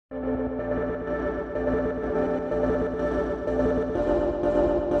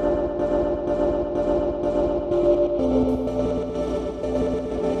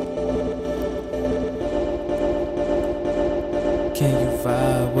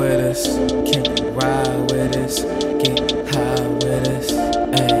get high with us,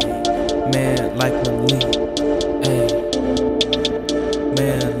 ayy. Man like Malik, ayy.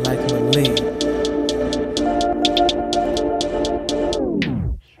 Man like Malik.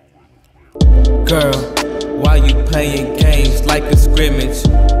 Girl, why you playing games like a scrimmage?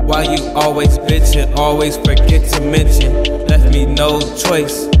 Why you always bitchin', always forget to mention? Left me no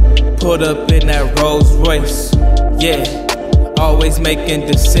choice, pulled up in that Rolls Royce. Yeah, always making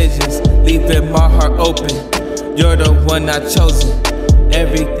decisions, leaving my heart open. You're the one I chosen.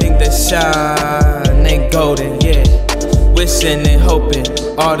 Everything that shine ain't golden, yeah. Wishing and hoping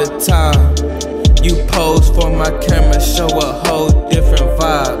all the time. You pose for my camera, show a whole different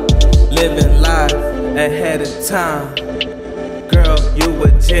vibe. Living life ahead of time. Girl, you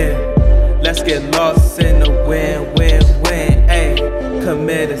a gem. Let's get lost in the win-win-win, ayy.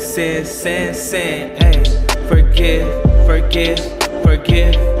 Commit a sin, ayy. Forgive, forgive,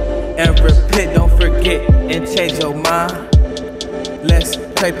 forgive, and repent. Don't forget and change your mind. Let's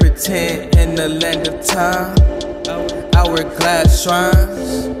play pretend in the land of time. Hourglass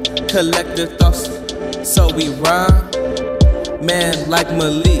shrines, collective thoughts, so we rhyme. Man like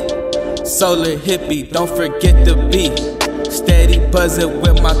Malik, solar hippie, don't forget the beat. Steady buzzing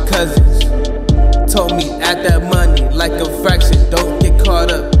with my cousins. Told me add that money like a fraction. Don't get caught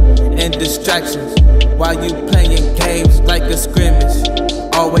up in distractions. While you playing games like a scrimmage.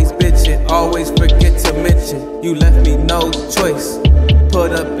 Always bitchin', always forget to mention. You left me no choice.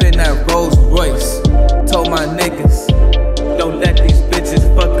 Put up in that Rolls Royce. Told my niggas, don't let these bitches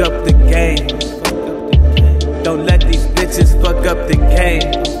fuck up the game. Don't let these bitches fuck up the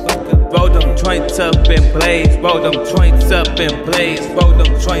game. Roll them joints up and blaze. Roll them joints up and blaze. Roll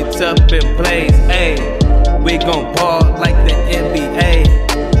them joints up and blaze. Ayy, we gon' ball like the NBA.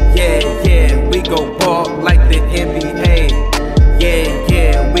 Yeah, yeah, we gon' ball like the NBA. Yeah,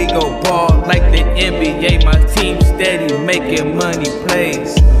 yeah, we gon' ball like the NBA. My team steady making money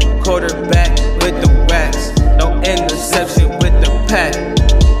plays. Quarterback with the racks. No interception with the pack.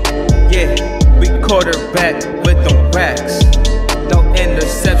 Yeah, we quarterback with the racks. No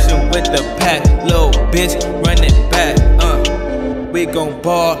interception with the pack. Little bitch, run it back. We gon'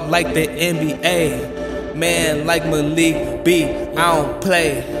 ball like the NBA. Man like Malik B, I don't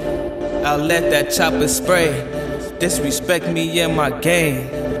play. I'll let that chopper spray. Disrespect me in my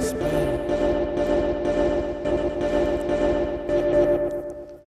game.